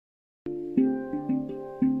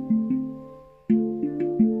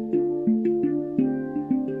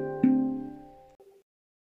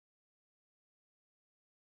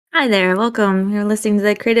Hi there, welcome. You're listening to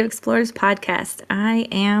the Creative Explorers podcast. I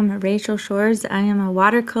am Rachel Shores. I am a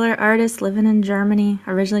watercolor artist living in Germany,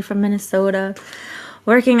 originally from Minnesota,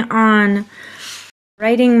 working on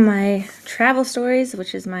writing my travel stories,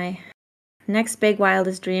 which is my next big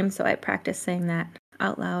wildest dream. So I practice saying that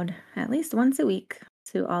out loud at least once a week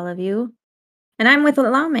to all of you. And I'm with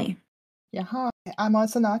Alame. Yeah, hi. I'm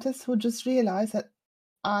also an artist who just realized that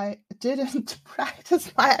I didn't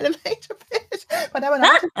practice my elevator pitch, but I'm an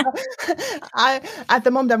artist. At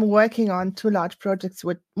the moment, I'm working on two large projects.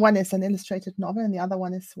 With one is an illustrated novel, and the other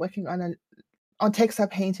one is working on textile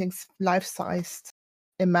paintings, life-sized,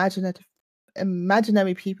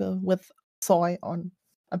 imaginary people with soy on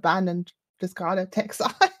abandoned, discarded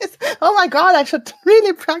textiles. Oh my God, I should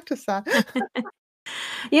really practice that.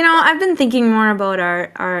 I've been thinking more about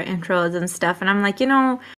our intros and stuff, and I'm like,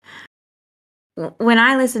 when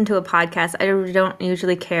I listen to a podcast, I don't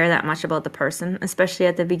usually care that much about the person, especially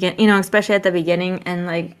at the beginning. And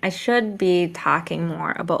like, I should be talking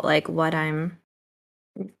more about like what I'm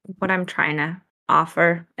trying to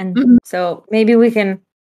offer. And Mhm. so maybe we can,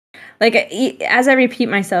 like, as I repeat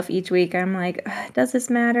myself each week, I'm like, does this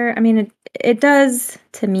matter? I mean, it does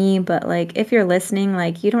to me, but like, if you're listening,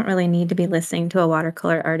 like, you don't really need to be listening to a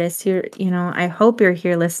watercolor artist. I hope you're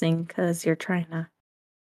here listening because you're trying to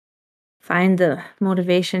find the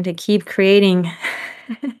motivation to keep creating.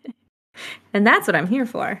 And that's what I'm here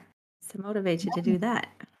for, is to motivate you to do that.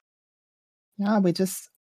 Yeah, we're just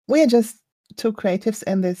two creatives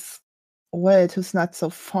in this world who's not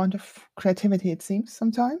so fond of creativity, it seems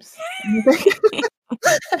sometimes.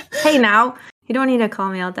 Hey, now, you don't need to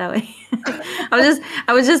call me out that way. I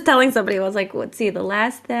was just telling somebody, I was like, let's see, the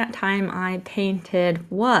last that time I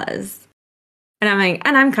painted was, and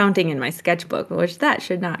I'm counting in my sketchbook, which that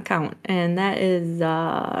should not count. And that is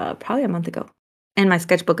probably a month ago. And my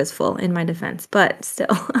sketchbook is full in my defense, but still.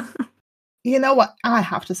 You know what? I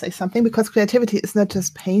have to say something because creativity is not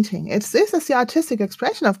just painting. This is the artistic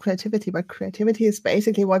expression of creativity, but creativity is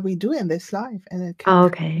basically what we do in this life, and it can have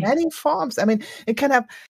Okay. many forms. I mean, it can have,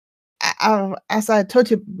 as I told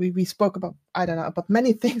you, we spoke about, I don't know, about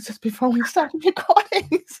many things just before we started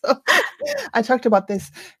recording. So I talked about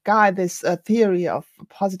this theory of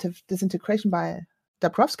positive disintegration by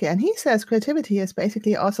Dabrowski, and he says creativity is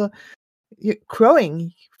basically also you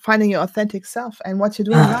growing, finding your authentic self and what you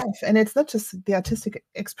do in life. And it's not just the artistic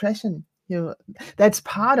expression, that's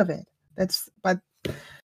part of it. But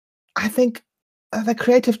I think the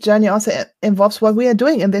creative journey also involves what we are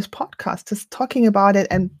doing in this podcast, just talking about it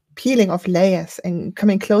and peeling off layers and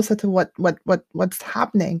coming closer to what's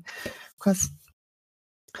happening. Because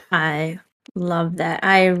I love that.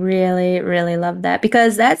 I really, really love that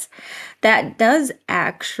because that does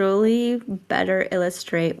actually better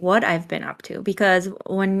illustrate what I've been up to. Because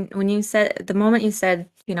when you said, the moment you said,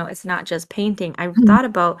 it's not just painting, I thought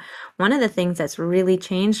about one of the things that's really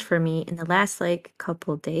changed for me in the last like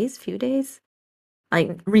few days,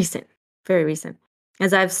 like very recent,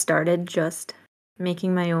 as I've started just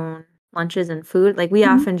making my own lunches and food. Like we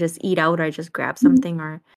often just eat out, or I just grab something,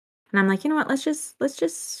 and I'm like, you know what, let's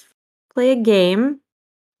just play a game.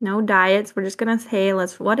 No diets. We're just gonna say,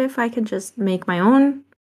 what if I could just make my own,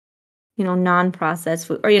 non-processed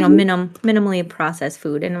food, or minimally processed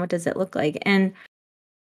food, and what does it look like? And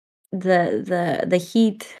the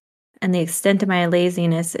heat and the extent of my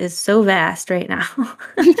laziness is so vast right now.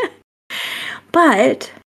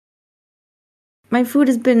 But my food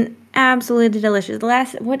has been absolutely delicious. The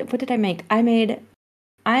last, what did I make? I made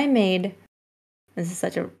this is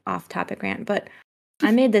such a off-topic rant, but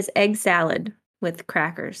I made this egg salad with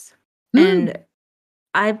crackers. And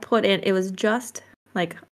I put in, it was just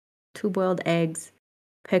like 2 boiled eggs,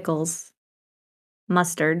 pickles,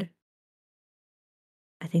 mustard.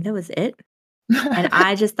 I think that was it. And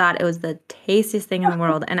I just thought it was the tastiest thing in the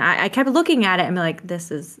world. And I kept looking at it and be like,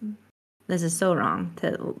 this is so wrong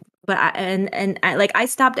but I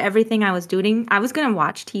stopped everything I was doing. I was gonna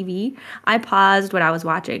watch TV. I paused what I was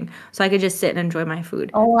watching so I could just sit and enjoy my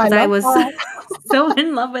food. Oh, I Because I love was that. so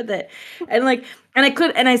in love with it. And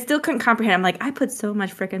I still couldn't comprehend. I'm like, I put so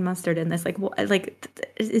much freaking mustard in this. Like,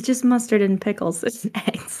 it's just mustard and pickles and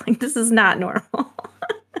eggs. Like, this is not normal.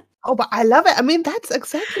 Oh, but I love it. I mean, that's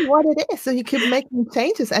exactly what it is. So you keep making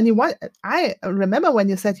changes, and I remember when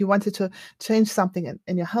you said you wanted to change something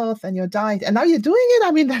in your health and your diet, and now you're doing it.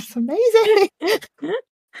 I mean, that's amazing.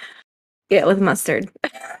 Yeah, with mustard. I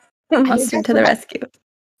mean, Mustard to the rescue.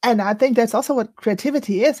 and I think that's also what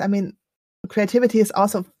creativity is. I mean, creativity is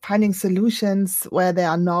also finding solutions where there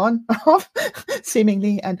are none of,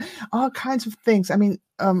 seemingly, and all kinds of things. I mean,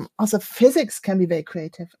 also physics can be very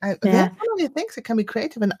creative. There's Yeah. so many things that can be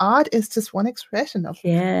creative, and art is just one expression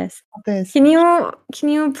Yes. of this. Can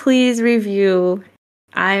you please review?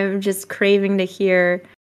 I'm just craving to hear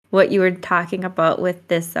what you were talking about with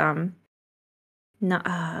this no,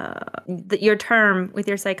 your term with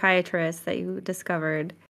your psychiatrist that you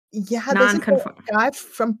discovered. Yeah, this is Non-conform. a guy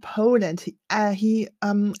from Poland. He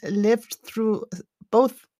lived through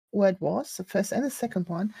both world wars, the first and the second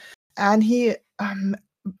one, and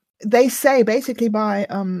they say basically by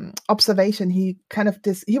observation he kind of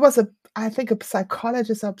he was a, I think, a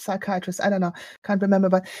psychologist or psychiatrist, I don't know, can't remember,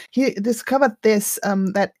 but he discovered this,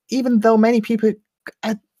 that even though many people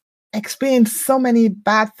uh, experience so many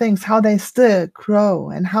bad things, how they still grow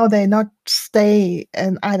and how they not stay,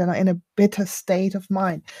 and I don't know, in a bitter state of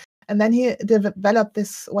mind. And then he developed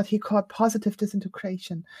this, what he called positive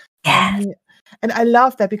disintegration. And Yes. and I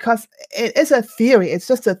love that because it is a theory. It's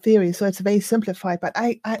just a theory, so it's very simplified. But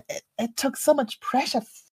it took so much pressure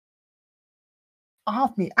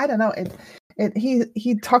off me. I don't know.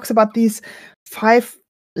 He talks about these 5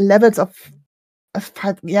 levels of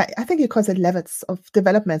five. Yeah, I think he calls it levels of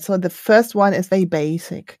development. So the first one is very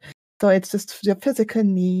basic. So it's just your physical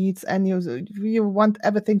needs, and you want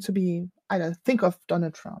everything to be. I don't think of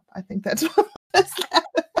Donald Trump. I think that's what.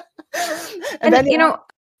 And And then you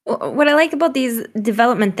what I like about these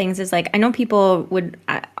development things is like I know people would.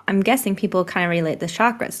 I'm guessing people kind of relate the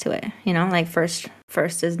chakras to it. Like first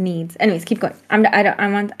is needs. Anyways, keep going. I don't. I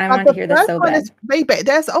But want to the hear this first so one is bad. very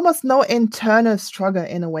there's almost no internal struggle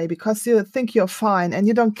in a way because you think you're fine and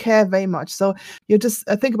you don't care very much. So you just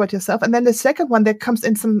think about yourself. And then the second one, there comes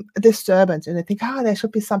in some disturbance, and you think, there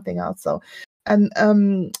should be something else. So, and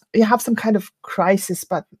you have some kind of crisis,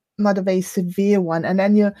 but not a very severe one. And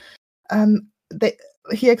then they,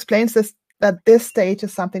 he explains this, that this stage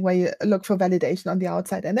is something where you look for validation on the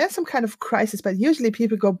outside, and there's some kind of crisis. But usually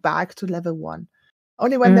people go back to level one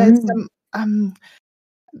only when there's Mm, some.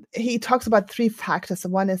 He talks about 3 factors.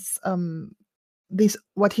 One is these,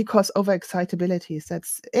 what he calls overexcitabilities.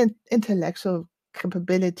 That's intellectual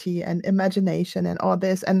capability and imagination and all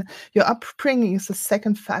this. And your upbringing is the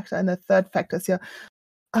second factor, and the third factor is your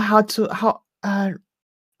how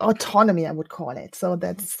autonomy, I would call it. So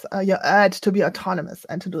that's your urge to be autonomous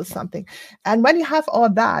and to do something. And when you have all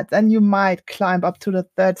that, then you might climb up to the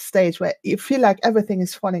third stage where you feel like everything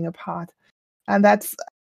is falling apart. And that's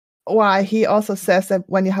why he also says that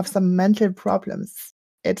when you have some mental problems,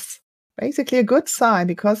 it's basically a good sign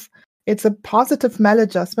because it's a positive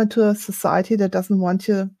maladjustment to a society that doesn't want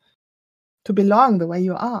you to belong the way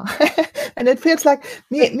you are. And it feels like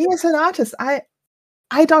me as an artist,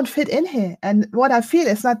 I don't fit in here. And what I feel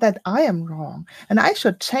is not that I am wrong and I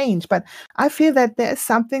should change, but I feel that there is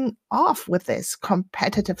something off with this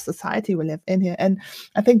competitive society we live in here. And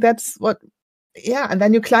I think that's what, yeah. And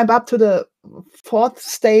then you climb up to the fourth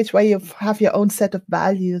stage where you have your own set of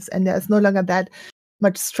values, and there's no longer that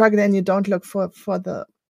much struggle, and you don't look uh, for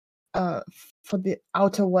the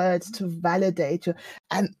outer world to validate you.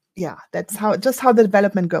 And yeah, that's how the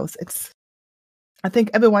development goes. I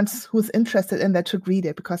think everyone who's interested in that should read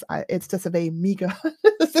it because it's just a very meager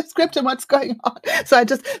description what's going on. So I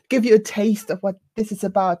just give you a taste of what this is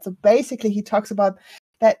about. So basically, he talks about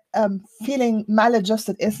that feeling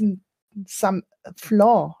maladjusted isn't some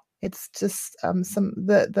flaw. It's just some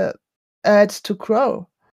the urge to grow.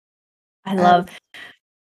 I And love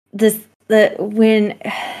this. The when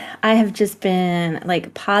I have just been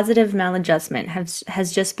like positive maladjustment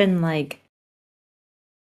has just been like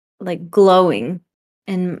glowing,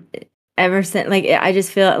 and ever since I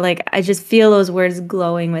just feel those words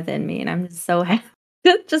glowing within me, and I'm just so happy.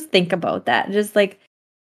 Just think about that. Just like,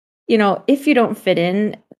 if you don't fit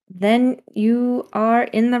in, then you are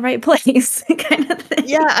in the right place, kind of thing.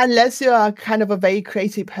 yeah, unless you are kind of a very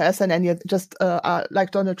crazy person and you're just are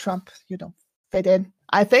like Donald Trump, you don't fit in,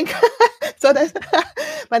 I think. So that's,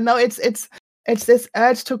 but no, it's this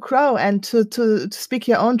urge to grow and to speak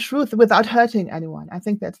your own truth without hurting anyone. I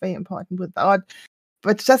think that's very important.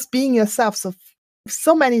 But just being yourself.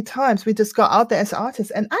 So many times we just go out there as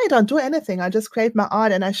artists, and I don't do anything. I just create my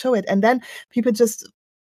art and I show it, and then people just,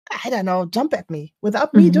 I don't know, jump at me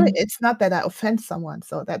without me doing Mhm. it. It's not that I offend someone.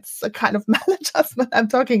 So that's a kind of maladjustment I'm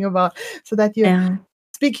talking about. So that you Yeah.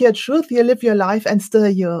 speak your truth, you live your life, and still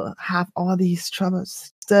you have all these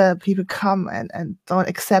troubles. Still people come and don't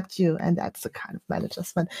accept you. And that's a kind of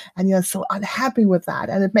maladjustment. And you're so unhappy with that.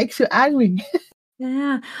 And it makes you angry.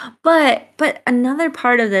 Yeah. But another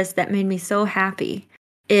part of this that made me so happy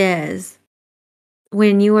is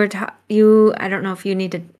when you were I don't know if you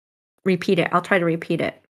need to repeat it. I'll try to repeat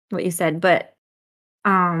it, what you said, but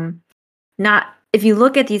um not if you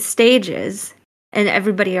look at these stages and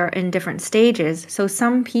everybody are in different stages. So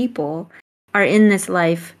some people are in this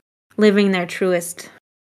life living their truest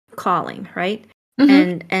calling, right? Mhm.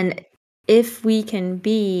 And if we can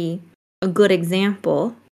be a good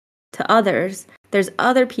example to others, there's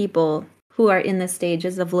other people who are in the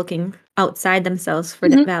stages of looking outside themselves for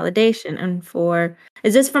Mhm. validation and for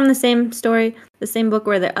is this from the same story, the same book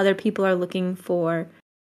where the other people are looking for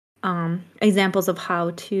examples of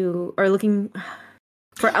how to or looking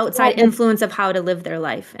for Yeah, outside but influence of how to live their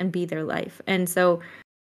life and be their life. And so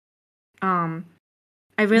um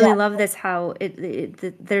I yeah, really love this how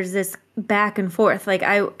there's this back and forth. Like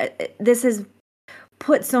this has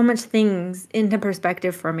put so much things into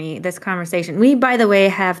perspective for me, this conversation. We, by the way,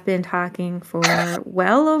 have been talking for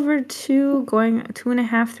well over going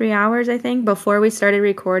 2.5, 3 hours, I think, before we started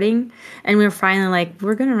recording. And we were finally like,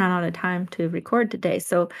 we're gonna run out of time to record today.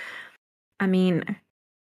 So I mean,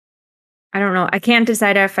 I don't know. I can't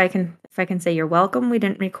decide if I can say you're welcome. We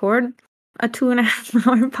didn't record a 2.5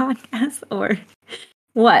 hour podcast or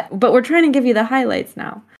what, but we're trying to give you the highlights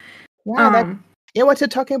now. yeah, that Um, yeah, what you're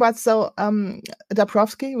talking about. So,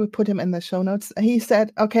 Dabrowski, we put him in the show notes. He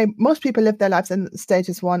said, okay, most people live their lives in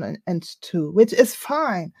stages 1 and 2, which is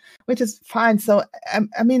fine, which is fine. So,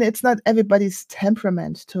 I mean, it's not everybody's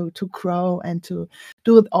temperament to grow and to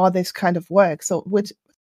do all this kind of work. So,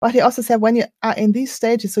 but he also said when you are in these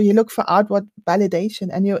stages, so you look for outward validation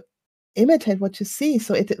and you imitate what you see.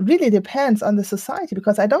 So it really depends on the society,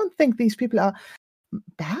 because I don't think these people are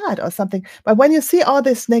bad or something. But when you see all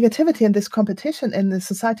this negativity and this competition in the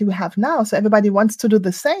society we have now, so everybody wants to do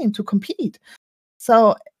the same, to compete.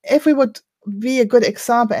 So if we would be a good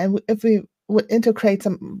example, and if we would integrate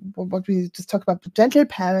some what we just talked about, gentle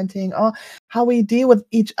parenting, or how we deal with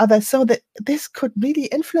each other, so that this could really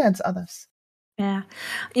influence others. yeah.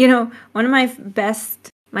 One of my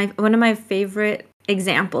one of my favorite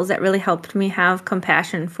examples that really helped me have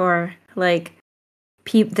compassion for like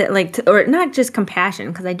people that or not just compassion,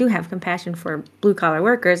 because I do have compassion for blue collar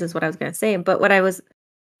workers is what I was going to say, but what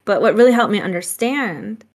really helped me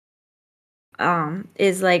understand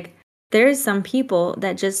is like there is some people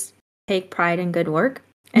that just take pride in good work.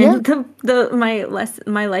 Yeah. And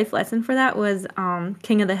my life lesson for that was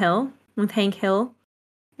King of the Hill with Hank Hill.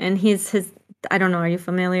 And he's his I don't know, are you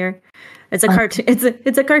familiar? It's a Uh, cartoon.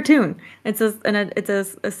 It's a cartoon. It's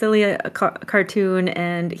a silly cartoon,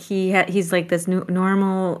 and he's like this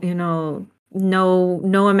normal,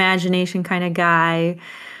 no imagination kind of guy,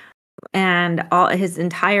 and all his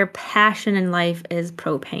entire passion in life is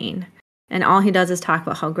propane, and all he does is talk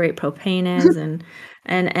about how great propane is, and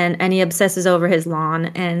he obsesses over his lawn,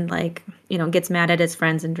 and like gets mad at his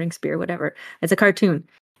friends and drinks beer, whatever. It's a cartoon,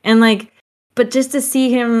 and like, but just to see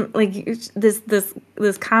him like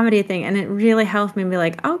this comedy thing, and it really helped me be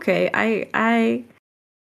like, okay, I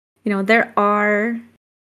there are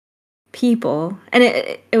people, and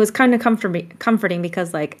it was kind of comforting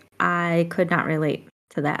because like I could not relate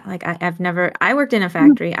to that. Like I've never I worked in a mhm,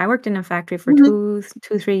 factory. I worked in a factory for mhm.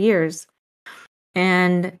 3 years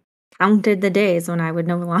and counted the days when I would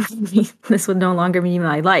no longer this would no longer be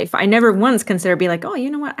my life. I never once considered be like, oh, you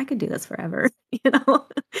know what? I could do this forever. you know?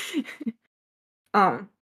 um,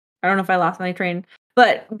 I don't know if I lost my train,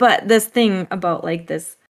 but this thing about like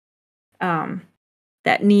this um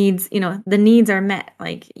that needs, the needs are met.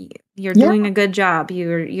 Like you're Yeah, doing a good job.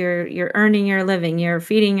 You're earning your living. You're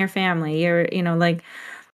feeding your family. You're,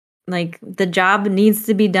 like the job needs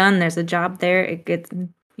to be done. There's a job there. It gets,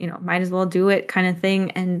 might as well do it kind of thing.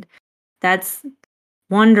 And that's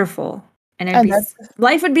wonderful. And and that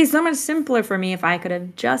life would be so much simpler for me if I could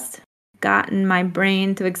have just gotten my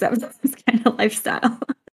brain to accept this kind of lifestyle.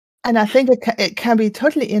 and I think it can be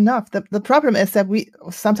totally enough. The problem is that we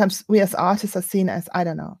sometimes we as artists are seen as, I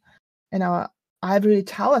don't know, in our ivory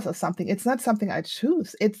towers or something. It's not something I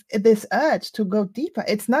choose. It's this urge to go deeper.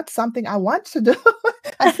 It's not something I want to do.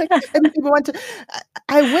 I think maybe people want to.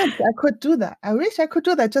 I wish I could do that. I wish I could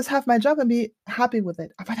do that. Just have my job and be happy with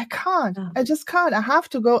it. But I can't. Oh, I just can't. I have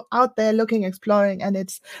to go out there looking, exploring, and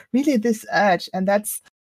it's really this urge. And I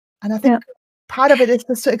yeah. think part of it is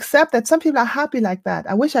just to accept that some people are happy like that.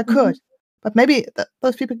 I wish I hmm could, but maybe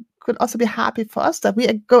those people could also be happy for us that we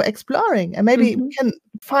go exploring, and maybe we hmm can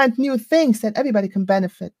find new things that everybody can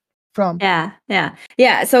benefit from. Yeah, yeah,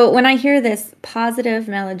 yeah. So when I hear this positive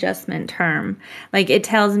maladjustment term, like it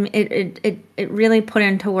tells me, it really put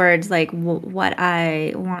into words like what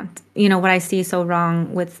I want. What I see so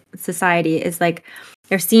wrong with society is like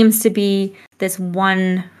there seems to be this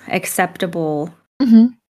one acceptable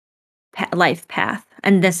Mhm. life path,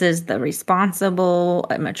 and this is the responsible,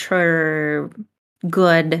 mature,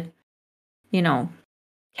 good, you know,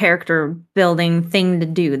 character building thing to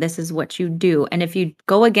do. This is what you do. And if you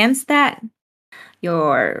go against that,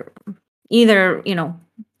 you're either,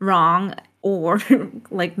 wrong or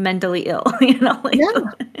like mentally ill, Yeah,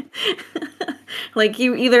 like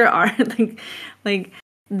you either are like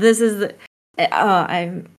this is the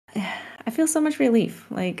I I feel so much relief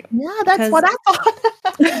yeah, that's because what I thought.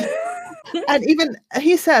 And even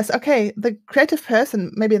he says, okay, the creative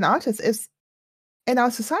person, maybe an artist, is in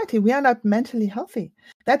our society, we are not mentally healthy.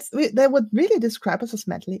 They would really describe us as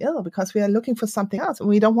mentally ill because we are looking for something else and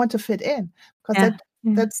we don't want to fit in because yeah,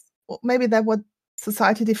 yeah, that's maybe that what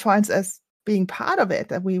society defines as being part of it.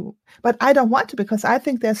 But I don't want to because I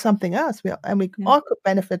think there's something else. We yeah. all could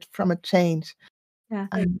benefit from a change. Yeah.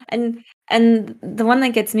 And And the one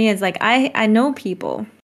that gets me is like I know people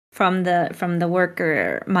from the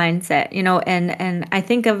worker mindset, and I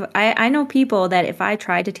think of I know people that if I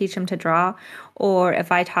tried to teach them to draw or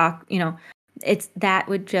if I talk, it's that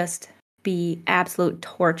would just be absolute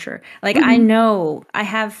torture. Like I Mhm. know I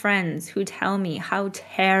have friends who tell me how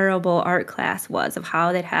terrible art class was of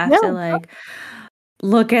how they'd have Yeah, to like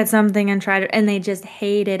look at something and try to and they just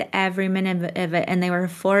hated every minute of it and they were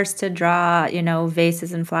forced to draw,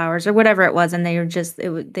 vases and flowers or whatever it was and they were just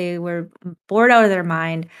they were bored out of their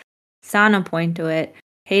mind, saw no point to it,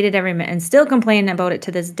 hated every minute and still complaining about it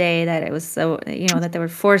to this day that it was so, that they were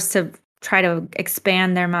forced to try to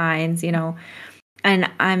expand their minds, and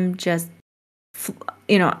I'm just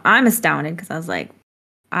I'm astounded because I was like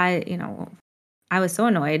I was so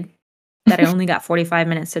annoyed that I only got 45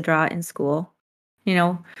 minutes to draw in school, you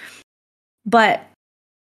know but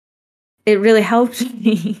it really helped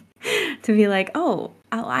me to be like, oh,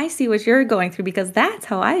 I see what you're going through because that's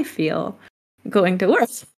how I feel going to work.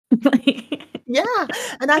 Like, yeah.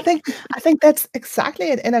 And I think that's exactly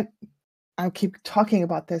it. And I keep talking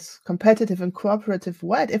about this competitive and cooperative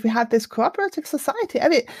world. If we had this cooperative society,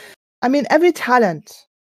 every talent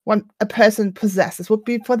a person possesses would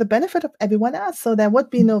be for the benefit of everyone else. So there would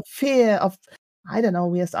be no fear of, I don't know,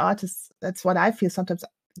 we as artists, that's what I feel sometimes.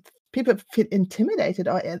 People feel intimidated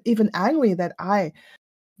or even angry that I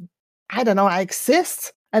don't know, I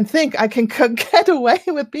exist and think I can get away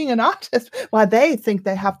with being an artist while they think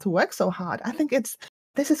they have to work so hard. I think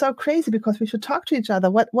this is so crazy because we should talk to each other.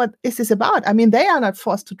 What is this about? I mean, they are not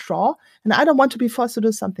forced to draw, and I don't want to be forced to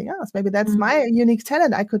do something else. Maybe that's mm, my unique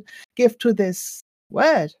talent I could give to this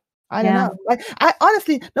world. I don't know. yeah. Like I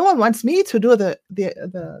honestly, no one wants me to do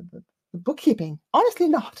the bookkeeping. Honestly,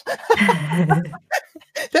 not.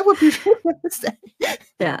 That would be really a mistake.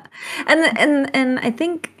 Yeah. And I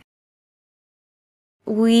think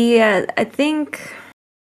I think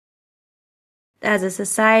as a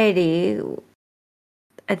society,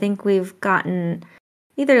 I think we've gotten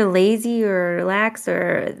either lazy or lax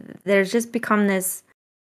or there's just become this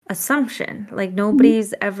assumption. Like Mhm,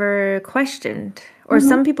 nobody's ever questioned, or mhm.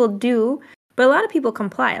 some people do, but a lot of people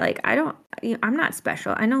comply. Like I'm not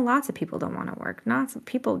special. I know lots of people don't want to work. Lots of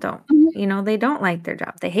people don't. Mhm, They don't like their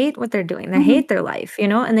job. They hate what they're doing. They mhm. hate their life,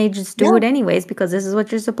 and they just do Yeah, it anyways because this is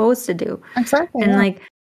what you're supposed to do. exactly, And yeah. like,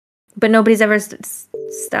 but nobody's ever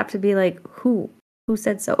stopped to be like, who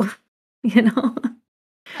said so? you know?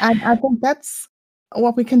 And I think that's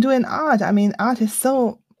what we can do in art. I mean, art is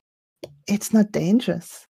it's not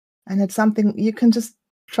dangerous. And it's something you can just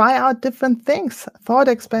try out different things, thought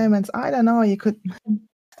experiments. I don't know.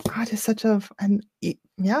 Art is such a,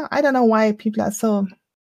 yeah, I don't know why people are so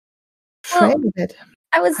afraid Well, of it.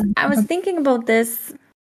 I was thinking about this.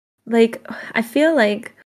 Like, I feel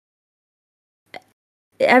like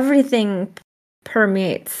everything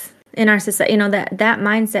permeates in our society, that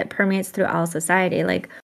mindset permeates through all society. Like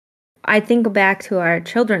I think back to our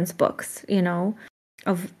children's books, and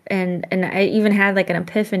I even had like an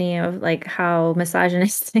epiphany of like how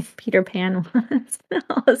misogynistic Peter Pan was.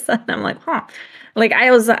 All of a sudden I'm like, huh. Like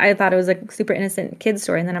I thought it was a super innocent kid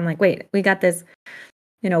story, and then I'm like, wait, we got this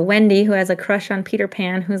Wendy, who has a crush on Peter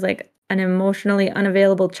Pan, who's like an emotionally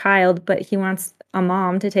unavailable child, but he wants a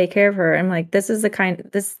mom to take care of her. I'm like, this is the kind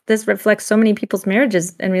this reflects so many people's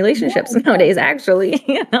marriages and Yeah, relationships it does. nowadays, actually,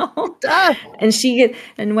 It does.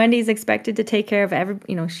 and Wendy's expected to take care of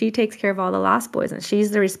she takes care of all the lost boys, and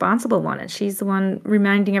she's the responsible one, and she's the one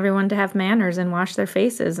reminding everyone to have manners and wash their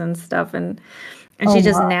faces and stuff, and Oh, she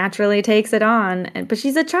just wow. naturally takes it on, but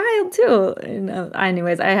she's a child too.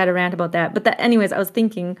 Anyways, I had a rant about that. But anyways, I was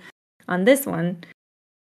thinking on this one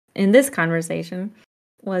in this conversation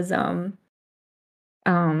was the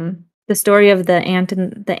story of the ant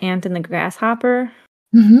and the grasshopper.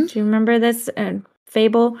 Mhm. Do you remember this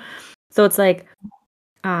fable? So it's like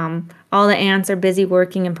All the ants are busy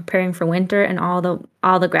working and preparing for winter, and all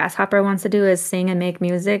the grasshopper wants to do is sing and make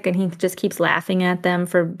music, and he just keeps laughing at them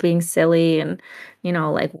for being silly and,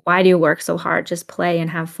 like, why do you work so hard? Just play and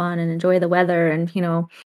have fun and enjoy the weather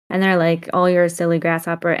and they're like, "Oh, you're a silly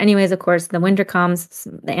grasshopper." Anyways, of course, the winter comes,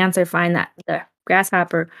 the ants are fine that the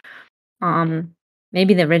grasshopper, um,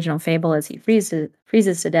 maybe the original fable is he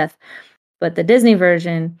freezes to death, but the Disney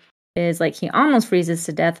version is like he almost freezes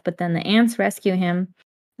to death, but then the ants rescue him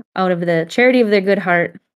out of the charity of their good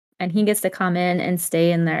heart, and he gets to come in and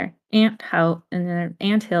stay in their ant hill,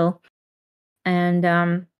 and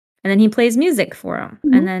then he plays music for them,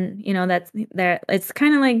 Mhm. and then that's that. It's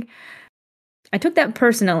kind of like I took that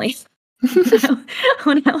personally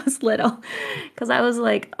when I was little, because I was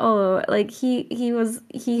like, oh, like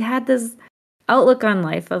he had this outlook on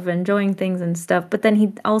life of enjoying things and stuff, but then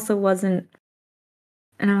he also wasn't.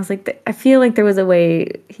 And I was like, I feel like there was a way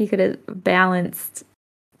he could have balanced.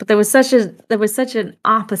 But there was such an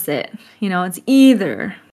opposite, it's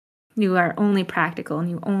either you are only practical and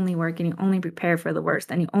you only work and you only prepare for the worst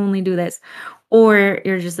and you only do this, or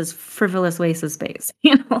you're just this frivolous waste of space,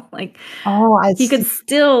 like Oh, I he see. could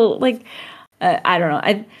still like I don't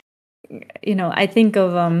know. I think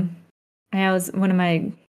of I always one of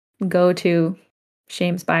my go-to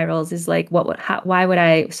shame spirals is like why would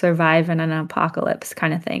I survive in an apocalypse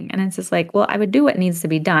kind of thing. And it's just like, well, I would do what needs to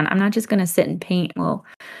be done. I'm not just going to sit and paint while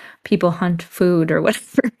people hunt food or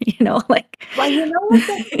whatever, like Well, you know what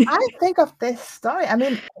then? I think of this story. I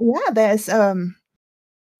mean, yeah, there's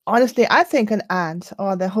honestly, I think an ant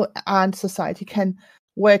or the whole ant society can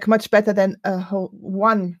work much better than a whole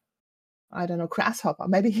one, I don't know, grasshopper.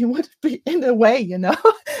 Maybe he would be in a way, you know?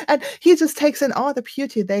 And he just takes in all the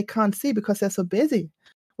beauty they can't see because they're so busy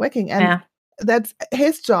working. And yeah. that's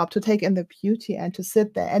his job to take in the beauty and to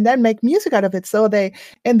sit there and then make music out of it. So they,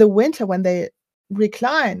 in the winter, when they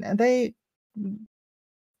recline and they,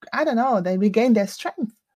 I don't know, they regain their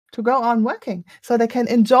strength to go on working so they can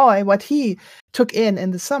enjoy what he took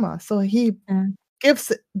in the summer. So he Mm.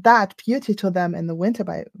 gives that beauty to them in the winter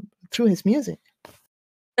by through his music.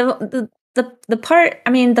 The part, I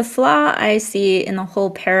mean, the flaw I see in the whole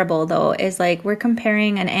parable though is like we're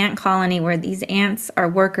comparing an ant colony where these ants are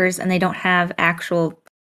workers and they don't have actual,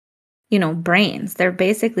 brains. They're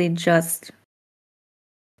basically just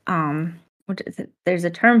what is it? There's a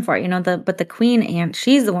term for it, but the queen ant,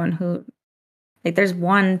 she's the one who like there's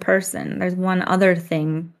one person, there's one other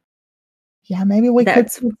thing Yeah, maybe we could.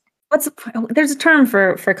 that's there's a term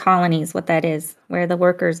for colonies, what that is, where the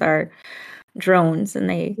workers are drones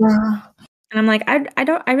Yeah, and I'm like,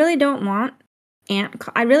 I really don't want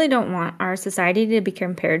I really don't want our society to be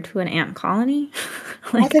compared to an ant colony.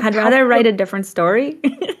 I Like, think I'd how rather could write a different story.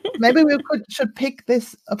 maybe we could should pick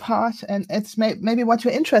this apart, and it's maybe what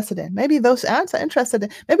you're interested in. Maybe those ads are interested in.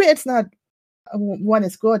 Maybe it's not one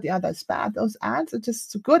is good, the other is bad. Those ads are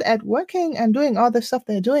just good at working and doing all the stuff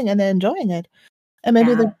they're doing, and they're enjoying it. And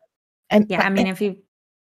maybe Yeah. the and Yeah, but I mean, if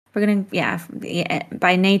we're gonna yeah,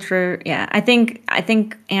 by nature, yeah. I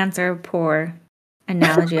think ants are a poor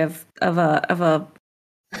analogy of a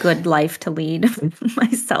good life to lead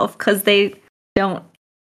myself because don't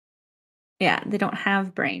they don't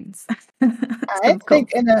have brains. I So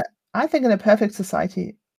think go. in a I think in a perfect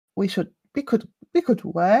society, we could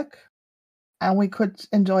work and we could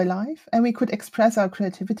enjoy life and we could express our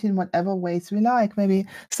creativity in whatever ways we like. Maybe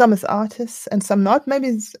some as artists and some not. Maybe,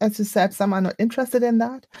 as you said, some are not interested in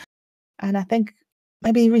that. And I think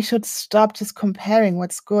maybe we should stop just comparing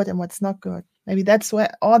what's good and what's not good. Maybe that's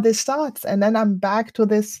where all this starts. And then I'm back to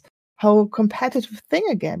this whole competitive thing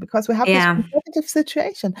again because we have this Yeah. competitive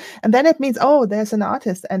situation. And then it means, oh, there's an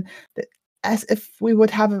artist. And as if we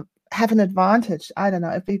would have an advantage. I don't know.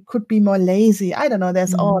 If we could be more lazy. I don't know.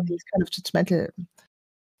 There's all Mhm. these kind of judgmental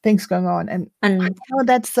things going on, and I And don't know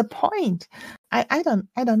that's the point. I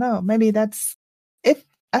don't know. Maybe that's if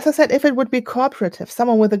as I said, if it would be cooperative,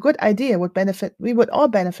 someone with a good idea would benefit. We would all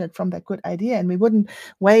benefit from that good idea, and we wouldn't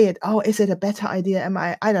weigh it. Oh, is it a better idea? Am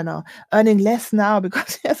I don't know, earning less now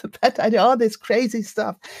because he has a better idea? All this crazy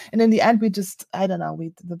stuff, and in the end, we just I don't know.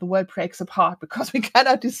 The world breaks apart because we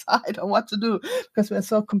cannot decide on what to do because we're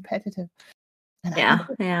so competitive, and I think yeah,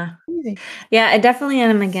 that's yeah. crazy. Yeah, I definitely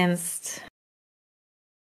am against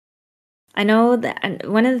I know that and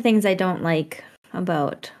one of the things I don't like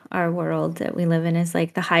about our world that we live in is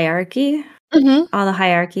like the hierarchy, Mhm, all the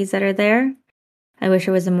hierarchies that are there. I wish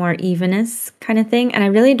there was a more evenness kind of thing. And I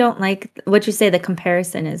really don't like what you say, the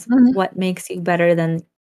comparison is mhm. what makes you better than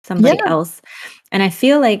somebody Yeah, else. And I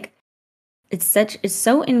feel like it's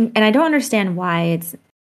so in and I don't understand why it's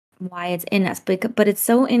in us, but it's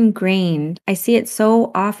so ingrained. I see it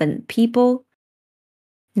so often. People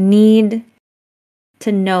need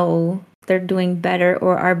to know they're doing better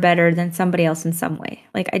or are better than somebody else in some way.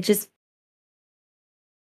 Like, I just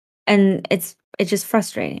and it's just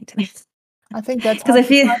frustrating to me I think that's because how I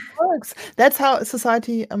feel society works. That's how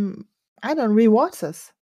society, I don't rewards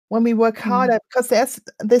us when we work Mm. harder because there's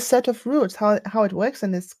this set of rules how it works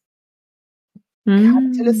in this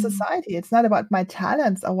capitalist Mm. society. It's not about my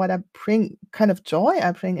talents or what I bring, kind of joy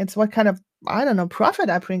I bring. It's what kind of, I don't know, profit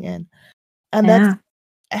I bring in. And that's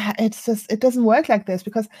Yeah. it's just it doesn't work like this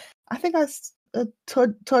because I think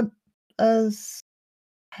told us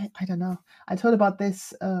I don't know. I told about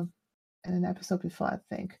this in an episode before, I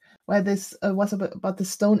think, where this was about the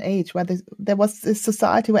Stone Age, where there was this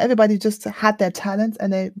society where everybody just had their talents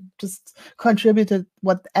and they just contributed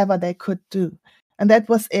whatever they could do, and that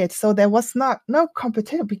was it. So there was not no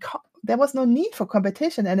competition because there was no need for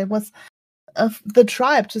competition, and it was the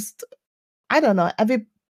tribe just, I don't know, every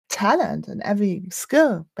talent and every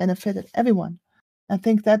skill benefited everyone. I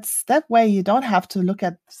think that's that way you don't have to look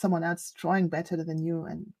at someone else drawing better than you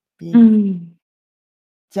and being Mm.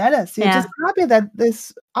 jealous. You're just Yeah. happy that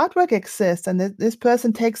this artwork exists and that this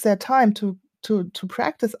person takes their time to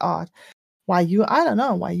practice art. While you, I don't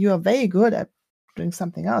know, while you are very good at doing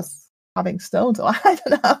something else, carving stones, or I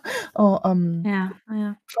don't know, or Yeah.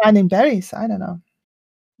 Yeah. finding berries. I don't know.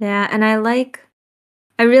 Yeah, and I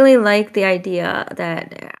really like the idea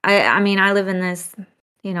that I mean, I live in this,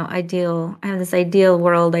 ideal I have this ideal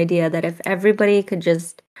world idea that if everybody could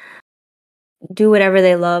just do whatever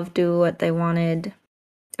they love, do what they wanted,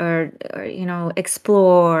 or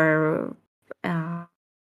explore, uh,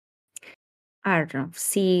 I don't know,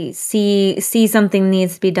 see something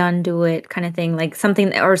needs to be done, do it kind of thing, like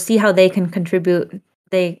something, or see how they can contribute.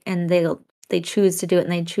 They choose to do it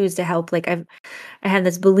and they choose to help. Like I have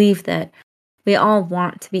this belief that we all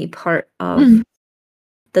want to be part Mhm. of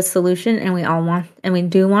the solution, and we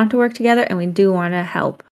do want to work together, and we do want to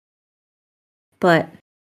help. But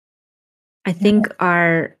I Yeah. think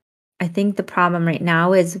our I think the problem right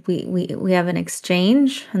now is we have an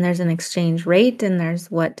exchange, and there's an exchange rate, and there's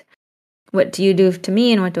what do you do to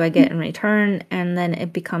me and what do I Mhm. get in return, and then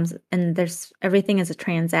it becomes, and there's everything is a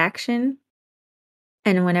transaction.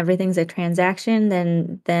 And when everything's a transaction,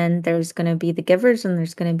 then there's going to be the givers, and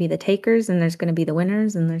there's going to be the takers, and there's going to be the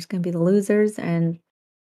winners, and there's going to be the losers, and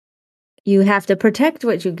you have to protect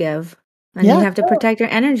what you give, and you Yeah. have to protect your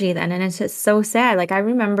energy then, and it's just so sad. Like, I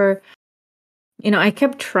remember, I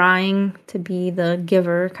kept trying to be the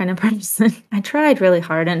giver kind of person. I tried really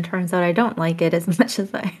hard, and it turns out I don't like it as much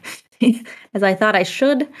as I as I thought I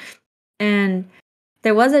should, and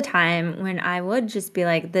there was a time when I would just be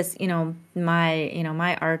like, this,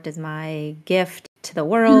 my art is my gift to the Mhm.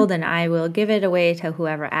 world, and I will give it away to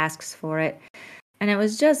whoever asks for it. And it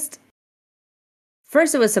was just,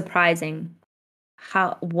 first it was surprising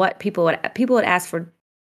how what people would ask for,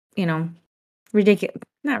 you know, ridiculous,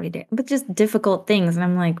 not ridiculous, but just difficult things, and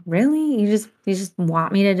I'm like, "Really? You just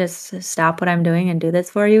want me to just stop what I'm doing and do this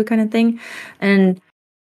for you," kind of thing? And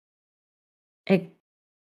it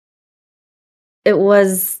it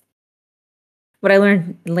was what I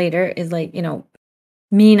learned later is, like,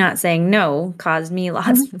 me not saying no caused me lots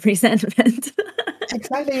Mhm. of resentment.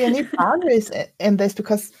 Exactly. You need boundaries in this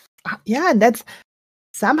because, yeah, and that's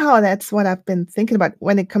somehow that's what I've been thinking about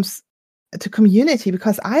when it comes to community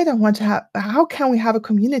because I don't want to have how can we have a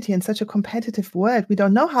community in such a competitive world? We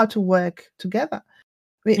don't know how to work together.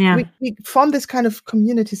 We Yeah, we we form this kind of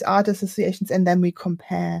communities, art associations, and then we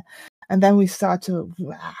compare, and then we start to,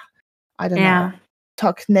 I don't know, yeah,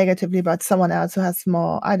 talk negatively about someone else who has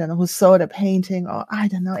more, I don't know, who sold a painting or I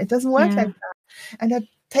don't know. It doesn't work like yeah, that, and that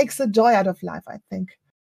takes the joy out of life, I think.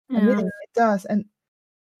 I yeah. mean, it does, and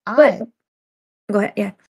But I go ahead,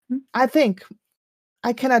 yeah. Mm, I think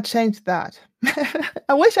I cannot change that.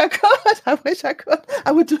 I wish I could. I wish I could.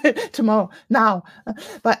 I would do it tomorrow, now.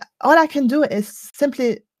 But all I can do is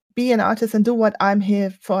simply be an artist and do what I'm here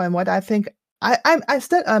for and what I think. I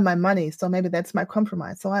still earn my money, so maybe that's my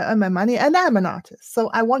compromise. So I earn my money and I'm an artist. So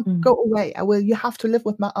I won't mm. go away. I will. You have to live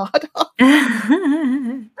with my art.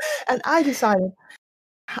 And I decided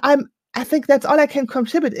I'm I think that's all I can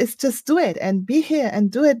contribute is just do it and be here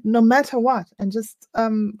and do it no matter what, and just,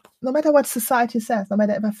 no matter what society says, no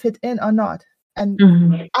matter if I fit in or not. And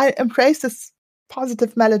Mhm. I embrace this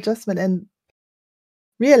positive maladjustment and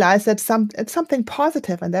realize that it's something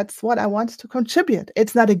positive, and that's what I want to contribute.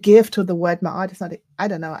 It's not a gift to the world. My art is not a, I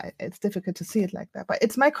don't know, it's difficult to see it like that, but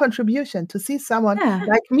it's my contribution to see someone Yeah,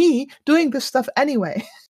 like me doing this stuff anyway,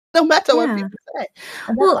 no matter what yeah. people say,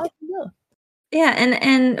 and that's all Well, I can do. yeah,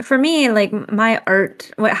 and for me, like, my art,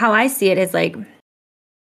 how I see it is, like,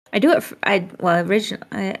 I do it. Originally,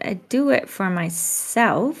 I do it for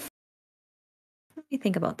myself. Let me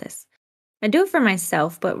think about this. I do it for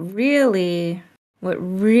myself, but really, what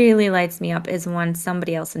really lights me up is when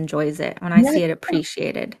somebody else enjoys it, when I Yeah, see it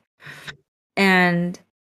appreciated. And,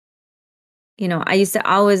 I used to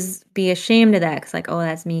always be ashamed of that because, like, oh,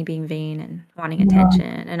 that's me being vain and wanting yeah.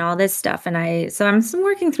 attention and all this stuff. And so I'm still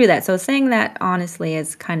working through that. So saying that honestly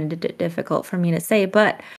is kind of difficult for me to say,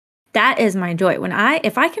 but that is my joy.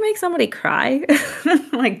 If I can make somebody cry,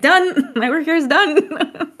 I'm like, done, my work here is done.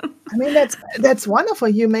 I mean, that's wonderful.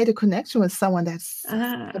 You made a connection with someone.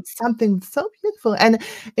 Ah. That's something so beautiful, and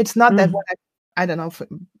it's not that Mm. when I don't know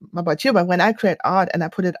about you, but when I create art and I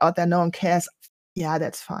put it out there, no one cares. Yeah,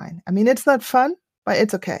 that's fine. I mean, it's not fun, but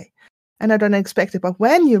it's okay, and I don't expect it. But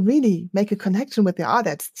when you really make a connection with the art,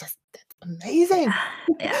 that's amazing,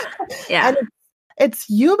 Yeah, and yeah, it's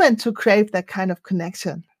human to crave that kind of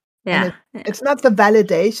connection, and yeah, yeah, it's not the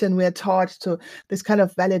validation we're taught to this kind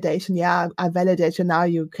of validation. Yeah, I validate you now.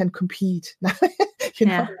 You can compete. You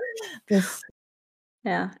know yeah, this.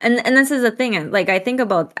 yeah. And this is the thing. Like I think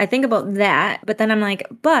about that, but then I'm like,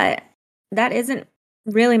 but that isn't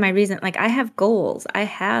really my reason. Like I have goals. I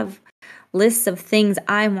have lists of things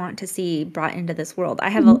I want to see brought into this world.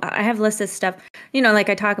 Mhm. I have lists of stuff. Like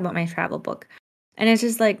I talk about my travel book, and it's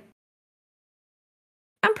just like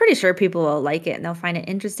I'm pretty sure people will like it and they'll find it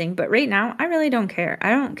interesting, but right now, I really don't care.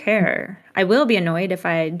 I don't care. I will be annoyed if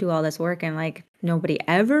I do all this work and, like, nobody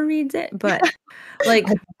ever reads it, but, I like,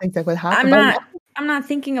 don't think that will happen, I'm but not I'm not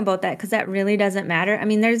thinking about that because that really doesn't matter. I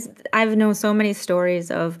mean, I've known so many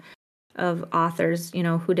stories of authors,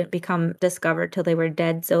 who didn't become discovered till they were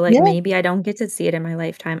dead, so, like, yeah, maybe I don't get to see it in my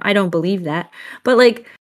lifetime. I don't believe that, but, like,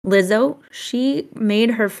 Lizzo, she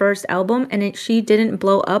made her first album, and she didn't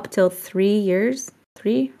blow up till 3 years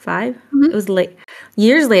 3, 5? mhm, It was late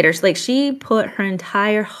years later, so, like, she put her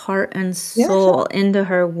entire heart and yeah, sure, soul into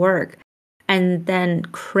her work, and then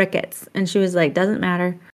crickets, and she was like, "Doesn't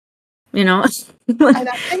matter," you know? and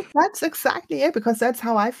I think that's exactly it because that's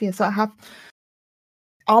how I feel. So I have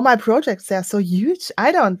all my projects, they're so huge.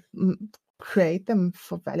 I don't create them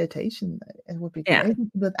for validation. It would be Yeah. crazy,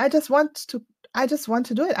 but I just want to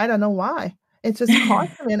do it. I don't know why. It just calls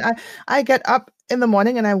to me, and I get up in the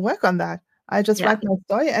morning and I work on that. I just Yeah. write my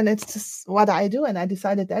story, and it's just what I do, and I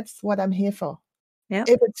decided that's what I'm here for. Yep.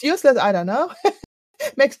 If it's useless, I don't know.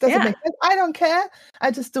 Does it Yeah. make sense? I don't care.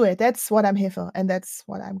 I just do it. That's what I'm here for, and that's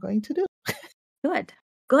what I'm going to do. Good.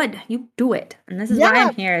 Good. You do it. And this is why I'm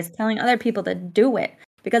Yeah. here is telling other people to do it.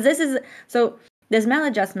 Because this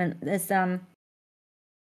maladjustment, this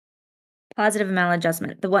positive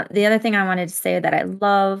maladjustment. The other thing I wanted to say that I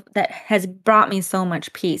love that has brought me so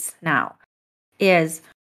much peace now is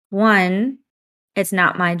one, it's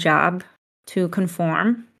not my job to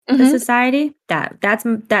conform to Mhm. society. That's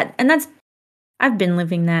I've been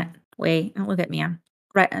living that way. And look at me. I'm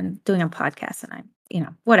doing a podcast and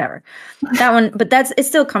whatever. That one, but it's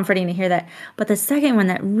still comforting to hear that. But the second one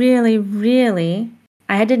that really, really,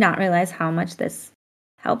 I did not realize how much this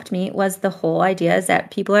helped me was the whole idea is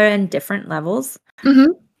that people are in different levels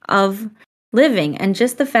Mhm. of living. And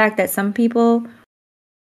just the fact that some people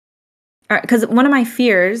are, because one of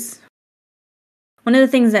the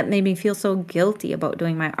things that made me feel so guilty about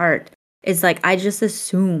doing my art is like I just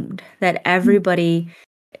assumed that everybody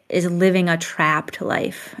is living a trapped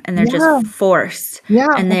life and they're just Yeah, forced yeah,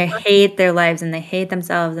 and that's they hate their lives and they hate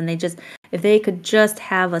themselves and if they could just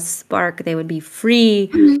have a spark they would be free,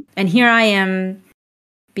 mhm, and here I am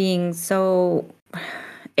being so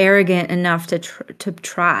arrogant enough to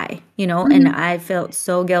try, and mhm, I felt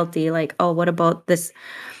so guilty, like, oh, what about this,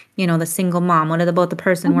 the single mom, what about the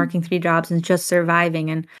person mhm. working 3 jobs and just surviving,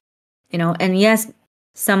 and yes,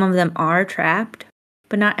 some of them are trapped,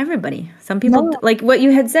 but not everybody. Some people, No, like what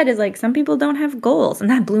you had said, is like some people don't have goals, and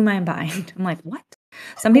that blew my mind. I'm like, what?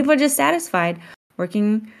 Some people are just satisfied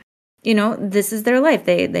working. This is their life.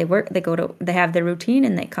 They work. They have their routine,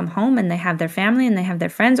 and they come home, and they have their family, and they have their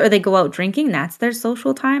friends, or they go out drinking. That's their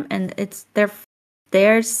social time, and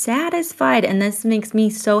they're satisfied, and this makes me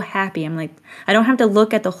so happy. I'm like, I don't have to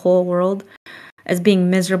look at the whole world as being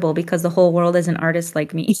miserable because the whole world is an artist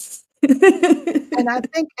like me. and I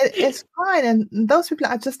think it's fine, and those people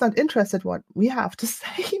are just not interested what we have to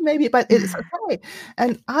say maybe, but it's okay,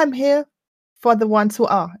 and I'm here for the ones who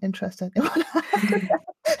are interested in what I have to say.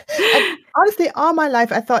 And honestly, all my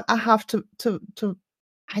life, I thought I have to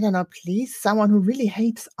I don't know, please someone who really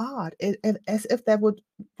hates art, as if that would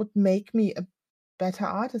make me a better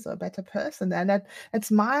artist or a better person, and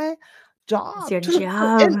that's my It's job your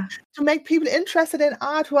in job. to make people interested in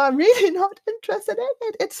art who are really not interested in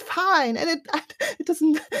it. It's fine, and it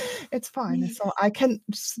doesn't it's fine, and so I can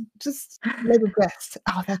just let it rest.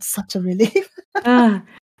 Oh, that's such a relief. Ah,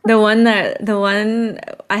 the one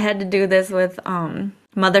I had to do this with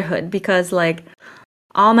motherhood because like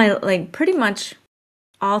all my like pretty much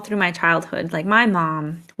all through my childhood, like my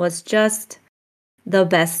mom was just the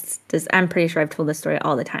best. I'm pretty sure I've told this story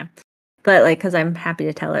all the time, but like because I'm happy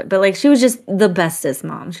to tell it. But like she was just the bestest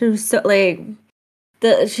mom. She was so like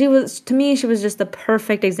she was to me she was just the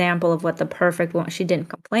perfect example of what the perfect woman. She didn't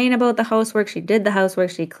complain about the housework. She did the housework.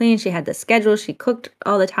 She cleaned. She had the schedule. She cooked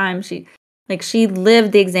all the time. She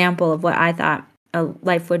lived the example of what I thought a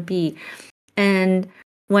life would be. And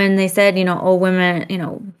when they said, oh, women,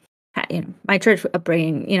 my church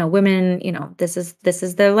upbringing, women, this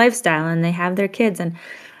is their lifestyle, and they have their kids, and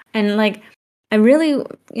like I really,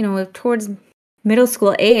 towards middle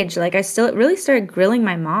school age, like I still really started grilling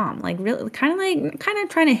my mom, like really kind of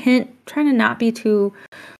trying to trying to not be too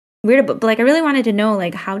weird, but like I really wanted to know,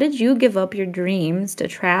 like, how did you give up your dreams to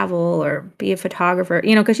travel or be a photographer?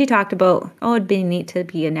 Because she talked about, oh, it'd be neat to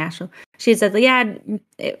be a national. She said, like, yeah,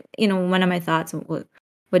 one of my thoughts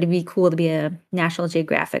would it be cool to be a National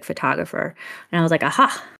Geographic photographer? And I was like,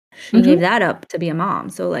 aha, she gave Mhm. that up to be a mom.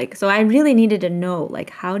 So I really needed to know,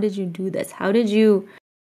 like, how did you do this? How did you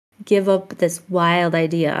give up this wild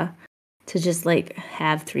idea to just like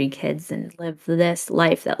have 3 kids and live this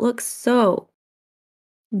life that looks so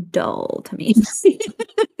dull to me?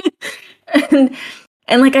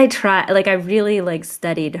 and like I really like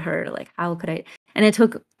studied her, like how could I, and it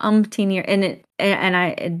took umpteen year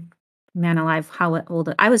and man alive, how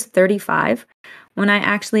old I was 35 when I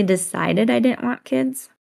actually decided I didn't want kids.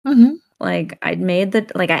 Mhm. Like I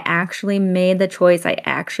actually made the choice. I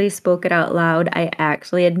actually spoke it out loud. I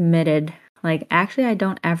actually admitted, like, actually, I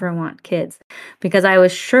don't ever want kids because I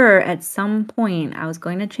was sure at some point I was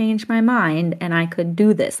going to change my mind and I could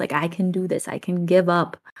do this. Like, I can do this. I can give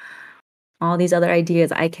up all these other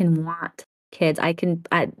ideas. I can want kids.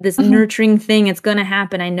 This Mhm. nurturing thing, it's going to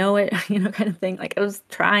happen. I know it, kind of thing. Like, I was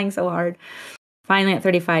trying so hard finally at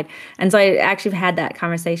 35. And so I actually had that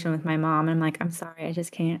conversation with my mom. And I'm like, I'm sorry, I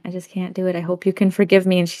just can't do it. I hope you can forgive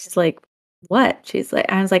me. And she's like, what? She's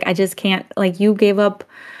like, I was like, I just can't, like, you gave up,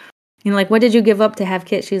 like, what did you give up to have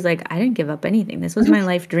kids? She's like, I didn't give up anything. This was Mhm. my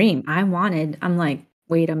life dream. I'm like,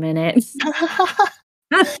 wait a minute.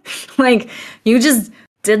 Like, you just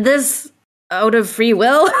did this out of free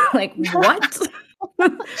will? Like, what?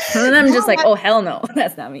 And then I'm just like, Yeah, oh, hell no,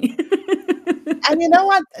 that's not me. and you know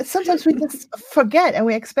what? Sometimes we just forget and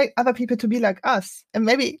we expect other people to be like us, and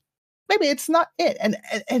maybe it's not it,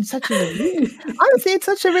 and such a relief. Honestly, it's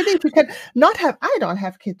such a relief. You can not have I don't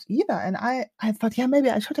have kids either, and I thought, yeah, maybe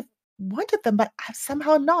I should have wanted them, but I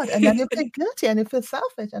somehow not, and then you feel guilty and you feel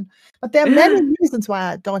selfish, and but there are many reasons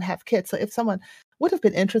why I don't have kids, so if someone would have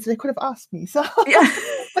been interested, they could have asked me, so Yeah.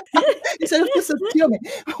 instead of just assuming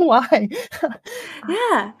why.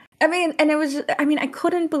 Yeah. I mean, and it was just, I mean, I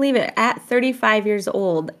couldn't believe it. At 35 years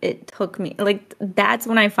old, it took me like that's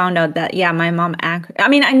when I found out that yeah, my mom I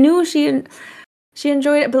mean, I knew she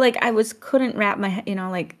enjoyed it, but like I was couldn't wrap my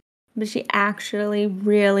like but she actually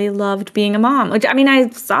really loved being a mom. Which I mean, I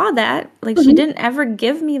saw that. Like she Mhm. didn't ever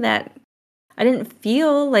give me that. I didn't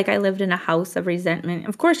feel like I lived in a house of resentment.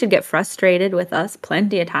 Of course, she'd get frustrated with us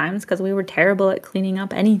plenty of times because we were terrible at cleaning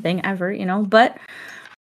up anything ever, but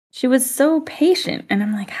she was so patient, and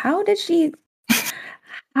I'm like, how did she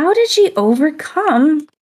overcome,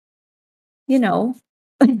 you know,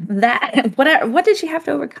 that what did she have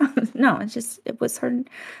to overcome? No, it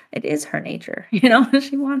is her nature,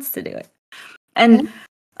 she wants to do it. Yeah. And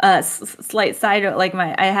slight side note, like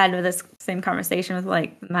I had this same conversation with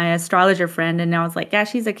like my astrologer friend, and I was like, yeah,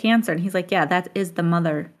 she's a Cancer, and he's like, yeah, that is the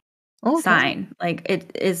mother Okay. sign. Like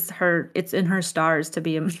it's in her stars to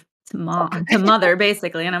be a to mom to Okay. mother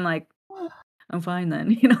basically, and I'm like, I'm fine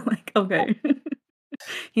then, like, okay.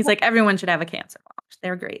 He's like, "Everyone should have a Cancer mom.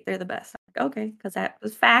 They're great. They're the best." I'm like, "Okay, because that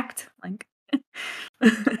was fact." Like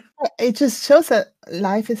It just shows that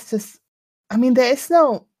life is just I mean, there is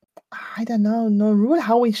no I don't know, no rule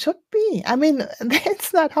how we should be. I mean,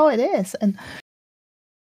 that's not how it is, and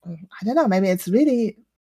I don't know, maybe it's really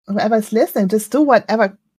whoever's listening, just do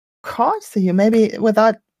whatever calls to you. Maybe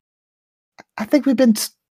without I think we've been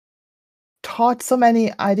taught so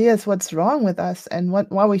many ideas what's wrong with us and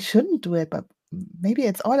why we shouldn't do it, but maybe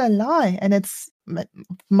it's all a lie, and it's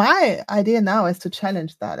my idea now is to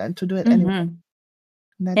challenge that and to do it anyway. mhm.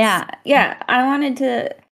 That's Yeah, yeah, I wanted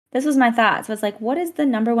to this was my thought. So it's like, what is the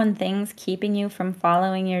number one things keeping you from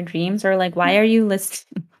following your dreams? Or like, why are you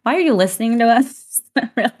listening? why are you listening to us?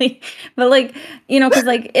 Really? But, like, because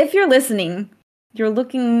like, if you're listening, you're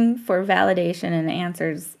looking for validation and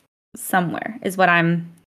answers somewhere, is what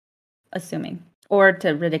I'm assuming, or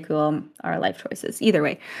to ridicule our life choices. Either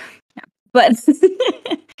way. Yeah. But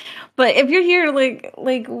but if you're here,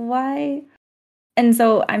 like, why? And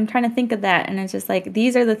so I'm trying to think of that, and it's just like,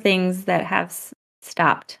 these are the things that have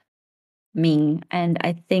stopped me, and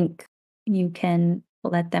I think you can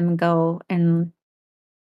let them go and,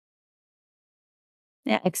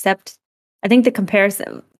 yeah, accept. I think the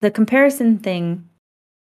comparison thing,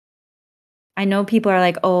 I know people are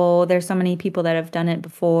like, "Oh, there's so many people that have done it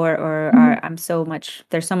before," or Mhm.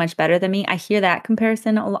 they're so much better than me. I hear that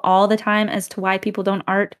comparison all the time as to why people don't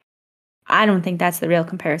art. I don't think that's the real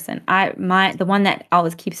comparison. The one that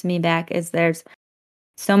always keeps me back is there's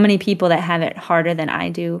so many people that have it harder than I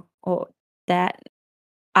do, or that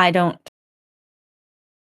I don't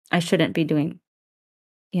I shouldn't be doing,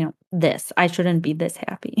 this. I shouldn't be this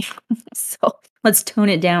happy. So let's tone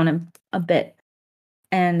it down a bit.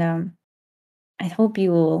 And I hope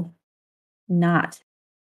you will not.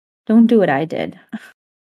 Don't do what I did,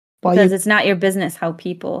 Well, because you it's not your business how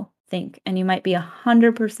people think. And you might be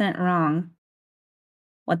 100% wrong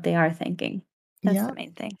what they are thinking. That's yeah, the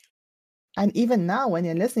main thing. and even now when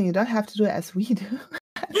you're listening, you don't have to do it as we do.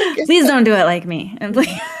 I think it's Please don't do it like me. And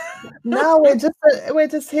please. no, we're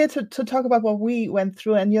just here to talk about what we went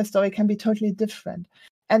through, and your story can be totally different.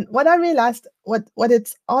 And what I realized, what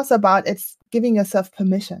it's also about, it's giving yourself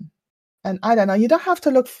permission. And I don't know, you don't have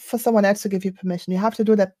to look for someone else to give you permission. You have to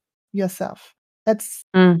do that yourself. That's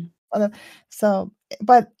Mm, one of so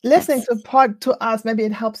but listening yes. to us, maybe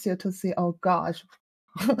it helps you to see, oh gosh,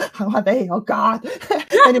 how are they? Oh God.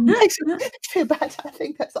 And it makes you feel bad. I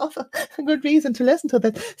think that's also a good reason to listen to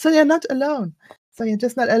that. So you're not alone. So you're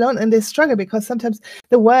just not alone in this struggle, because sometimes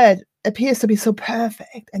the world appears to be so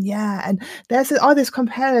perfect. And yeah, and there's all this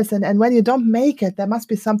comparison. And when you don't make it, there must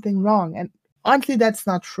be something wrong. And honestly, that's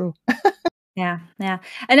not true. Yeah, yeah.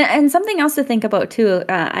 And something else to think about too,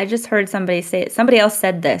 I just heard somebody else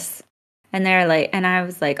said this, and they're like, and I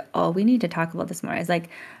was like, "Oh, we need to talk about this more." I was like,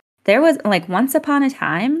 there was like, once upon a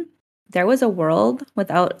time, there was a world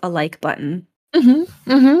without a like button, Mhm,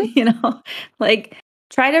 mhm. you know? Like,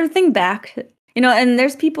 try to think back, and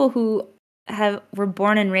there's people who were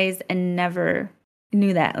born and raised and never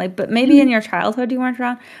knew that. Like, but maybe Mhm. in your childhood you weren't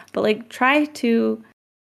wrong, but like, try to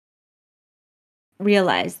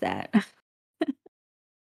realize that.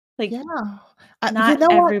 Like, Yeah. You not know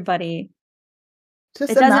what? everybody.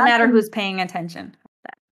 Just It doesn't matter imagine. who's paying attention.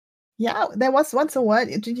 Yeah, there was once a word,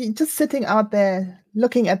 just sitting out there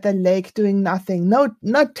looking at the lake, doing nothing, no,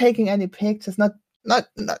 not taking any pictures, not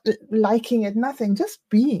liking it, nothing, just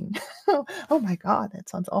being. Oh my God, that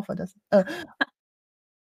sounds awful, doesn't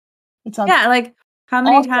it sounds Yeah, like, how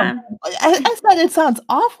many awesome. times? I said it sounds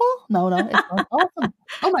awful? No, no, it sounds awesome.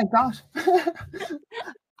 Oh my gosh.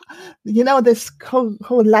 This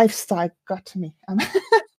whole lifestyle got to me.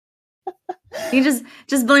 You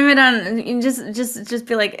just blame it on, you just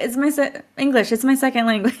be like, "It's my English, it's my second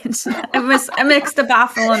language." I mixed up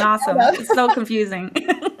awful and I awesome. know. It's so confusing.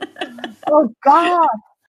 Oh God.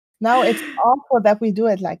 No, it's awful that we do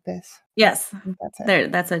it like this. I Yes. think that's it. There,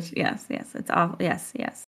 that's a yes, yes, it's all yes,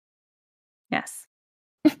 yes, yes,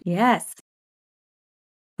 yes.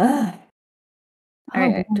 Ugh.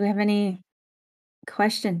 Oh, Do we have any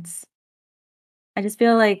questions? I just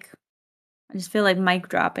feel like mic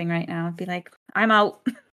dropping right now. I'd be like, "I'm out.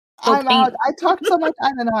 Go I'm out. paint." I talked so much,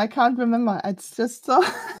 I don't know, I can't remember. It's just so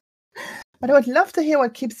but I would love to hear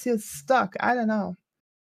what keeps you stuck. I don't know.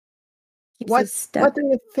 Keeps What us what stuck. do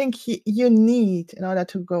you think you need in order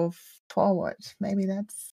to go forward? Maybe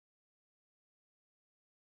that's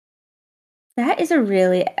That is a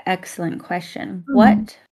really excellent question. Mhm,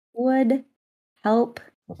 What would help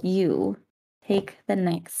you take the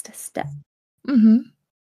next step mhm,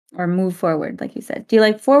 or move forward, like you said? Do you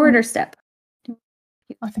like forward mhm. or step?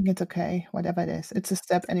 I think it's okay, whatever it is. It's a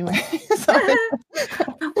step anyway. So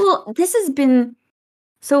it's Well, this has been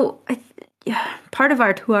so. Yeah, part of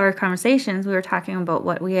our 2-hour conversations, we were talking about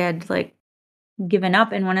what we had like given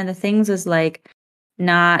up, and one of the things was like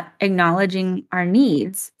not acknowledging our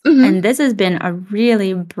needs. Mhm, And this has been a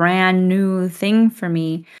really brand new thing for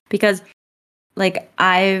me, because like,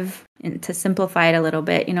 and to simplify it a little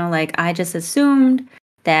bit, like, I just assumed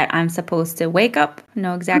that I'm supposed to wake up,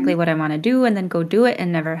 know exactly mhm, what I want to do, and then go do it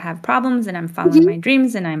and never have problems. And I'm following mhm, my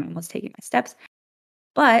dreams and I'm almost taking my steps.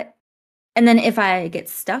 But, and then if I get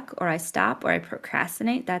stuck or I stop or I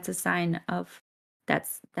procrastinate, that's a sign of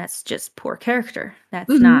that's just poor character. That's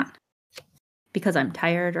mhm, not because I'm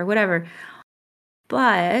tired or whatever.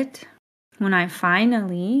 But when I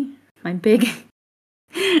finally, my big,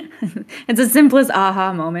 it's the simplest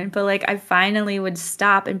aha moment, but like I finally would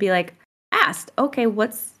stop and be like, asked, okay,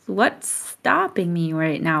 what's stopping me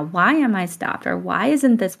right now? Why am I stopped? Or why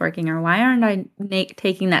isn't this working? Or why aren't I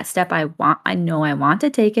taking that step I want? I know I want to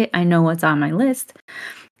take it. I know what's on my list.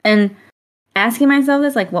 And asking myself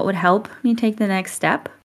this, like, what would help me take the next step?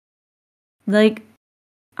 Like,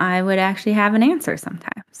 I would actually have an answer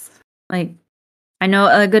sometimes. Like, I know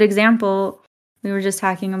a good example we were just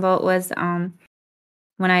talking about was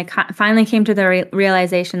when I finally came to the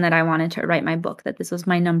realization that I wanted to write my book, that this was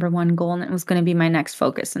my number one goal and it was going to be my next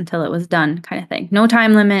focus until it was done, kind of thing. No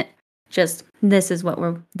time limit, just this is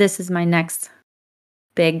my next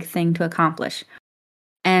big thing to accomplish.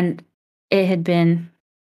 And it had been,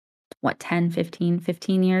 what, 10,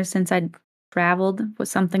 15 years since I'd traveled with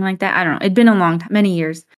something like that. I don't know. It'd been a long time, many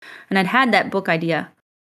years. And I'd had that book idea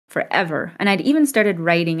forever. And I'd even started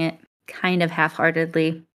writing it kind of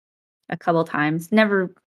half-heartedly a couple times.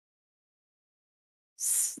 Never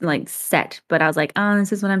like set, but I was like, oh,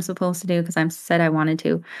 this is what I'm supposed to do because I'm said I wanted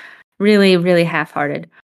to. Really, really half-hearted.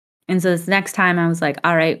 And so this next time I was like,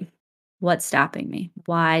 all right, what's stopping me?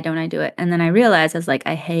 Why don't I do it? And then I realized I was like,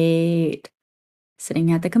 I hate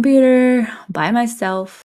sitting at the computer by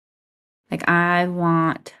myself. Like I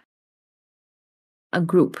want a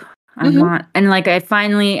group. Mhm. And like I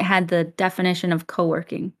finally had the definition of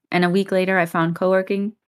co-working. And a week later I found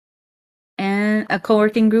co-working and a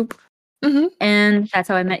co-working group. Mhm. And that's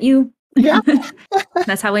how I met you. Yeah.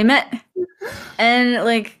 That's how we met. And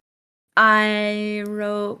like I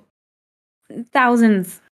wrote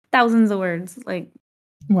thousands of words, like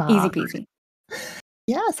easy Wow. peasy.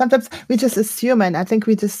 Yeah, sometimes we just assume, and I think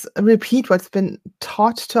we just repeat what's been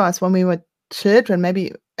taught to us when we were children.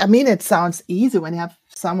 Maybe I mean, it sounds easy when you have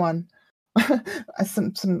someone,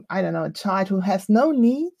 some I don't know, a child who has no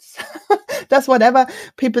needs, does whatever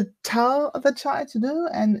people tell the child to do,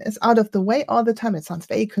 and is out of the way all the time. It sounds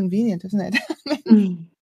very convenient, isn't it? Mm.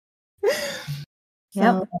 So,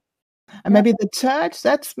 Yep. and Yep. maybe the church.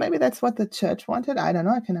 That's what the church wanted. I don't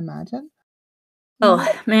know. I can imagine. Oh,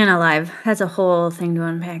 Mm. man alive. That's a whole thing to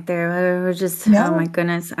unpack there. We're just, oh Yeah. my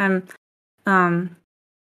goodness. Um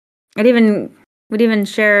I'd even would even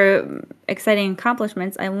share exciting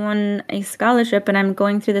accomplishments. I won a scholarship and I'm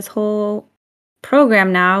going through this whole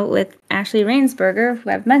program now with Ashley Rainsberger, who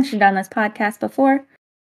I've mentioned on this podcast before.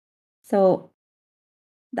 So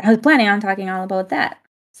I was planning on talking all about that.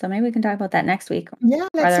 So maybe we can talk about that next week, Yeah,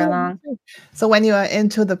 let's farther do along. it. So when you are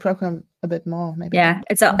into the program a bit more, maybe that.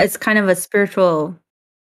 Yeah, it's kind of a spiritual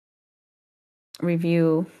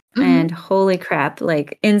review, Mhm. and holy crap,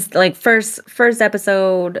 like like first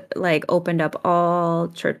episode like opened up all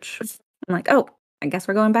church. I'm like, "Oh, I guess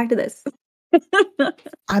we're going back to this."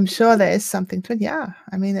 I'm sure there is something to it. Yeah,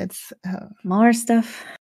 I mean, it's More stuff,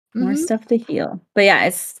 more mhm, stuff to heal. But yeah,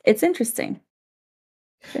 it's interesting.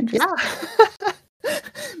 It's interesting. yeah.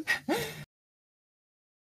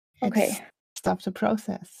 It's Okay. stuff to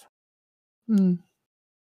process. Mm.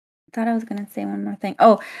 Thought I was gonna say one more thing.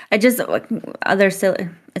 Oh, I just like, other silly.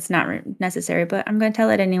 It's not necessary, but I'm gonna tell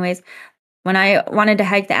it anyways. When I wanted to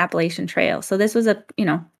hike the Appalachian Trail, so this was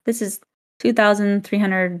this is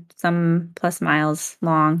 2,300 some plus miles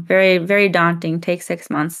long. Very very daunting. Takes 6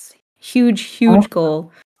 months. Oh. Huge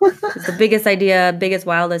goal. It was the biggest idea, biggest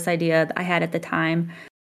wildest idea I had at the time.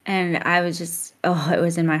 And I was just, oh, it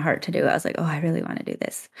was in my heart to do. I was like, oh, I really want to do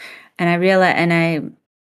this. And I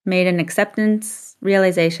made an acceptance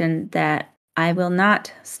realization that I will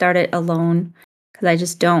not start it alone because I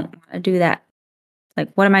just don't want to do that.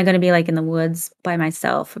 Like, what am I going to be like in the woods by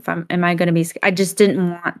myself? Am I going to be, I just didn't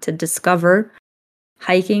want to discover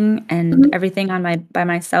hiking and Mhm. everything by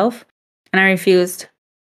myself. And I refused.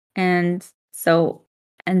 And so,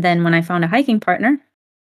 and then when I found a hiking partner,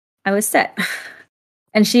 I was set.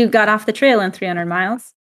 And she got off the trail in 300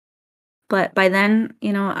 miles. But by then,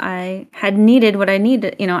 I had needed what I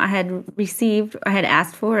needed. I had received, I had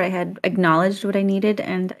asked for, I had acknowledged what I needed,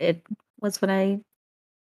 and it was and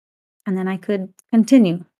then I could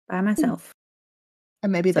continue by Mm. myself.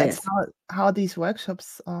 And maybe So, that's yes. how these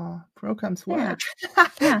workshops or programs Yeah. work.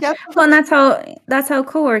 Yeah. Yeah. Well, and that's how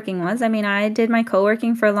co-working was. I mean, I did my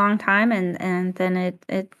co-working for a long time, and then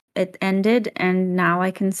it ended, and now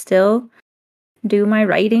I can still do my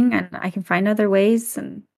writing and I can find other ways,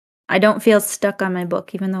 and I don't feel stuck on my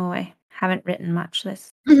book even though I haven't written much this.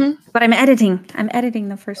 Mhm. But I'm editing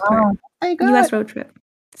the first part. Oh, very good. US road trip.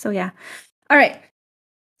 So yeah. All right.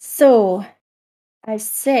 So I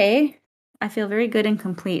say I feel very good and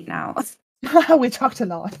complete now. We talked a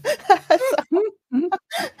lot. So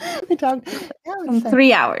we talked, yeah, I would say.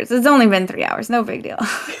 3 hours. It's only been 3 hours. No big deal.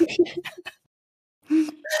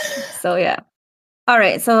 So yeah. All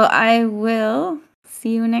right. So I will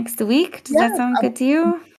see you next week. Does that Yes, sound good to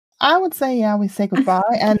you? I would say, yeah, we say goodbye,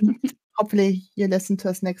 and hopefully you listen to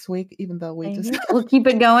us next week, even though we just Maybe. We'll keep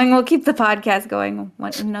it going. We'll keep the podcast going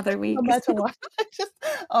another no week. matter what. Just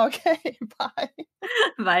okay, bye.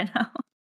 Bye now.